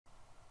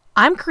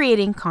I'm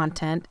creating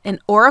content in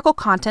Oracle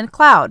Content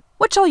Cloud,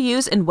 which I'll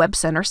use in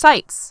WebCenter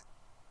sites.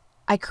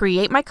 I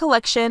create my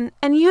collection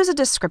and use a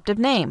descriptive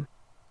name.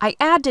 I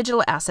add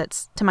digital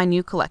assets to my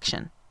new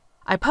collection.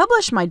 I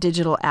publish my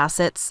digital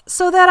assets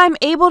so that I'm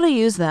able to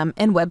use them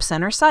in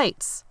WebCenter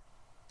sites.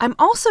 I'm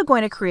also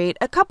going to create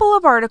a couple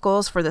of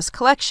articles for this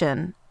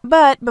collection,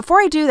 but before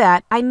I do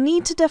that, I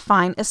need to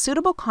define a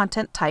suitable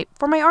content type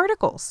for my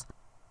articles.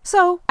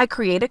 So I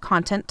create a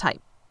content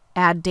type,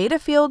 add data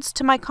fields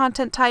to my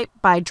content type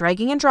by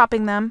dragging and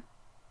dropping them,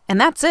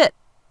 and that's it.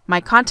 My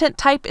content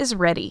type is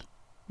ready.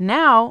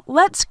 Now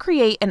let's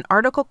create an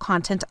article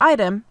content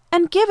item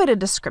and give it a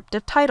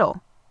descriptive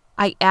title.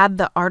 I add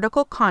the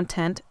article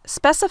content,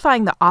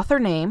 specifying the author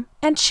name,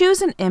 and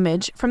choose an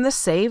image from the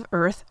Save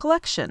Earth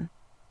collection.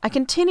 I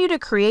continue to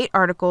create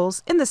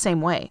articles in the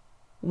same way.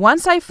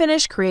 Once I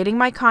finish creating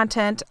my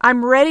content,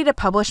 I'm ready to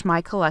publish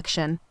my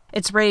collection.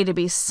 It's ready to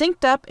be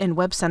synced up in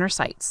WebCenter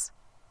sites.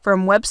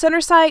 From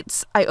WebCenter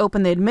sites, I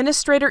open the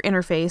administrator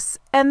interface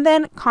and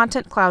then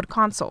Content Cloud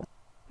console.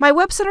 My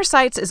WebCenter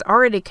sites is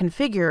already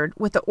configured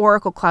with the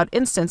Oracle Cloud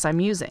instance I'm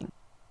using.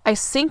 I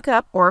sync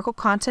up Oracle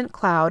Content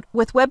Cloud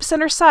with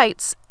WebCenter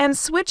sites and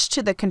switch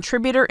to the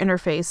contributor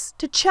interface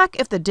to check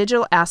if the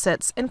digital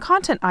assets and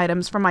content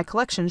items from my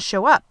collections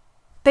show up.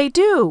 They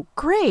do!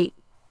 Great!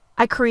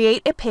 I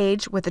create a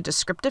page with a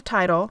descriptive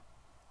title.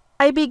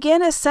 I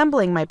begin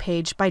assembling my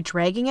page by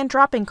dragging and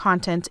dropping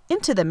content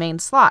into the main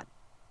slot,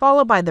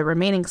 followed by the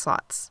remaining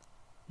slots.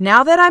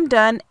 Now that I'm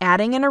done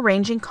adding and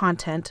arranging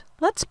content,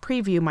 let's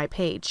preview my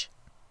page.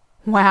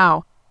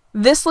 Wow,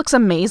 this looks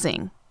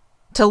amazing!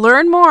 To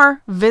learn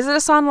more, visit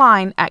us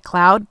online at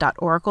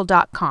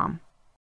cloud.oracle.com.